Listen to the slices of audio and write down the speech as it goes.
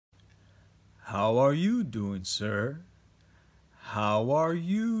How are you doing, sir? How are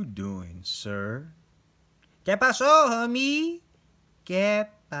you doing, sir? ¿Qué pasó, homie? ¿Qué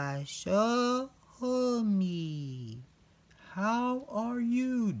pasó, homie? How are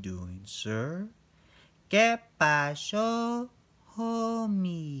you doing, sir? ¿Qué pasó,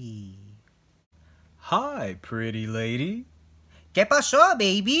 homie? Hi, pretty lady. ¿Qué pasó,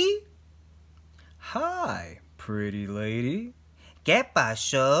 baby? Hi, pretty lady. ¿Qué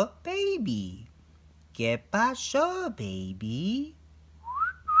pasó, baby? ¿Qué pasó, baby?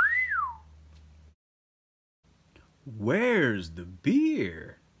 Where's the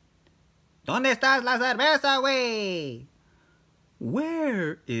beer? ¿Dónde estás la cerveza, güey?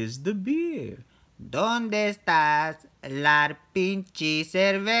 Where is the beer? ¿Dónde estás la pinche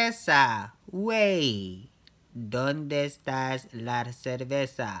cerveza, güey? ¿Dónde estás la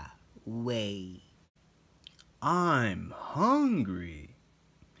cerveza, güey? I'm hungry.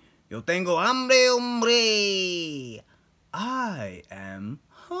 Yo tengo hambre, hombre. I am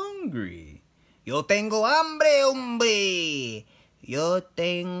hungry. Yo tengo hambre, hombre. Yo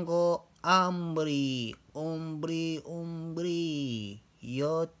tengo hambre, hombre, hombre.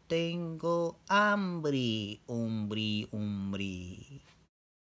 Yo tengo hambre, hombre, hombre.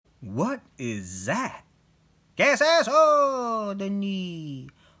 What is that? ¿Qué es eso, Danny?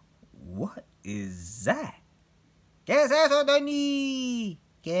 What is that? ¿Qué es eso, Danny?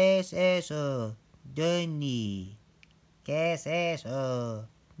 ¿Qué es eso, Danny? ¿Qué es eso,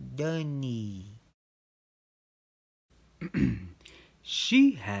 Danny?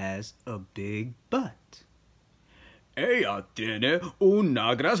 She has a big butt. Ella tiene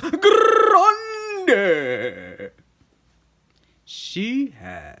una gras grande. She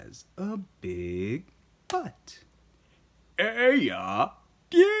has a big butt. Ella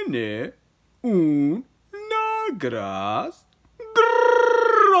tiene una gras grande.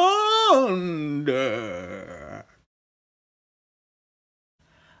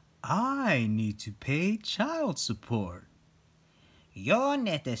 I need to pay child support. Yo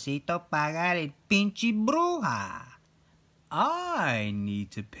necesito pagar el pinche bruja. I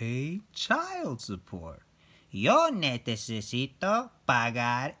need to pay child support. Yo necesito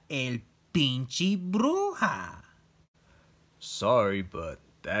pagar el pinche bruja. Sorry, but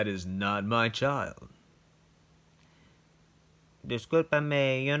that is not my child.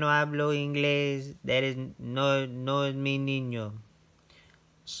 Discúlpame, yo no hablo inglés. No es mi niño.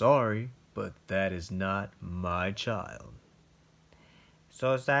 Sorry, but that is not my child.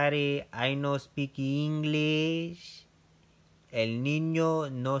 So sorry, I no speak English. El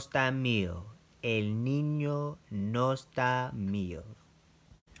niño no está mío. El niño no está mío.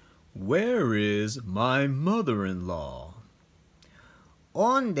 Where is my mother-in-law?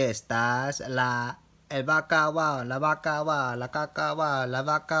 ¿Dónde estás el bacalao, la bacalao, la cacao, la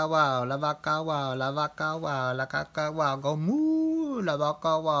bacalao, la bacalao, la bacalao, la cacao, go moo, la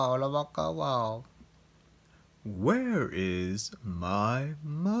bacalao, la bacalao? Where is my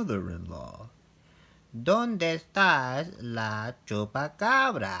mother-in-law? ¿Dónde estás la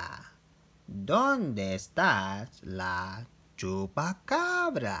chupacabra? ¿Dónde estás la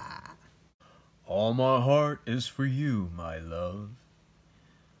chupacabra? All my heart is for you, my love.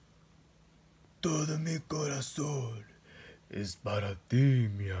 Todo mi corazón es para ti,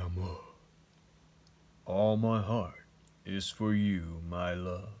 mi amor. All my heart is for you, my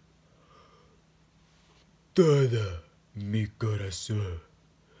love. Todo mi corazón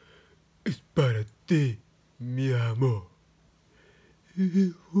es para ti, mi amor.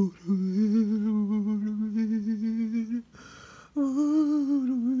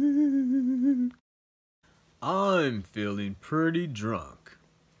 I'm feeling pretty drunk.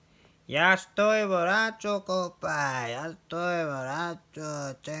 Ya estoy borracho, compa. Ya estoy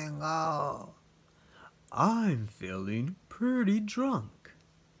borracho, chingo. I'm feeling pretty drunk.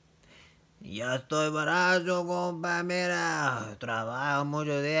 Ya estoy borracho, compa. Mira, trabajo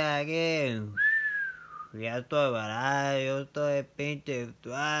muchos días aquí. Ya estoy borracho. Yo estoy pinche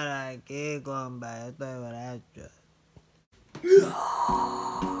actuar aquí, compa. Ya estoy borracho.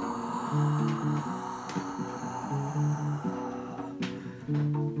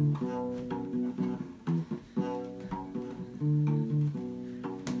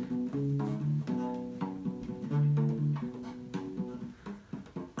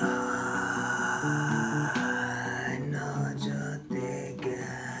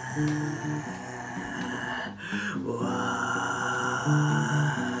 Why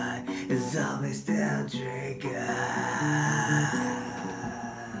is always still trigger?